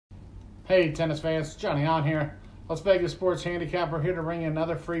Hey tennis fans, Johnny on here. Las Vegas Sports Handicapper here to bring you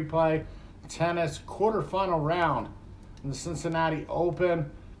another free play tennis quarterfinal round in the Cincinnati Open.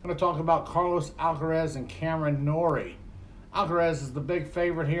 I'm going to talk about Carlos Alcaraz and Cameron Norrie. Alcaraz is the big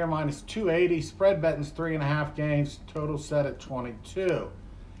favorite here, minus 280. Spread betting's 3.5 games. Total set at 22.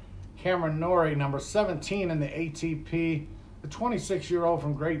 Cameron Norrie, number 17 in the ATP, the 26-year-old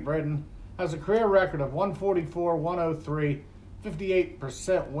from Great Britain, has a career record of 144, 103,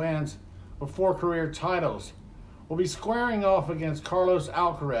 58% wins with 4 career titles. Will be squaring off against Carlos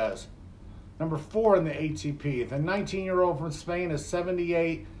Alcaraz, number 4 in the ATP. The 19-year-old from Spain is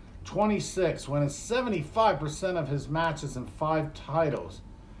 78, 26, winning 75% of his matches and 5 titles.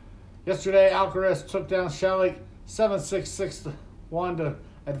 Yesterday, Alcaraz took down Shalik 7-6, 6-1 to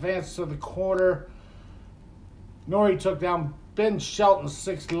advance to the quarter. Norrie took down Ben Shelton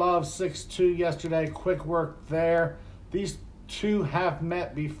 6-love, 6-2 yesterday. Quick work there. These two have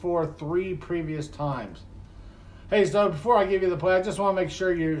met before 3 previous times. Hey, so before I give you the play, I just want to make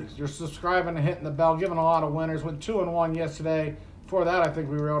sure you're subscribing and hitting the bell, giving a lot of winners. Went 2-1 yesterday. Before that, I think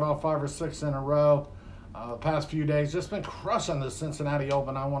we reeled off 5 or 6 in a row. The past few days, just been crushing the Cincinnati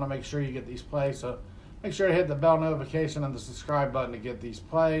Open. I want to make sure you get these plays, so make sure to hit the bell notification and the subscribe button to get these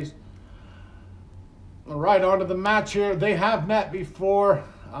plays. All right, on to the match here. They have met before.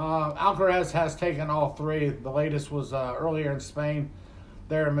 Alcaraz has taken all 3. The latest was earlier in Spain.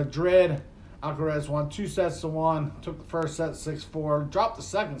 There in Madrid, Alcaraz won 2-1. Took the first set 6-4. Dropped the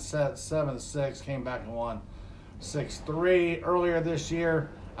second set 7-6. Came back and won 6-3. Earlier this year,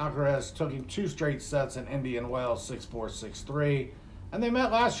 Alcaraz took him 2 straight sets in India and Wales, 6-4, 6-3. And they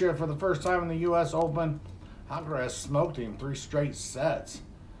met last year for the first time in the U.S. Open. Alcaraz smoked him 3 straight sets.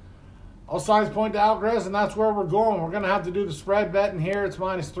 All signs point to Alcaraz, and that's where we're going. We're going to have to do the spread betting here. It's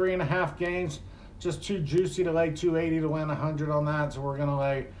minus 3.5 games. Just too juicy to lay 280 to win 100 on that. So we're going to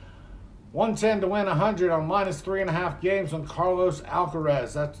lay 110 to win 100 on minus 3.5 games on Carlos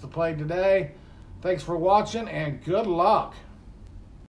Alcaraz. That's the play today. Thanks for watching, and good luck.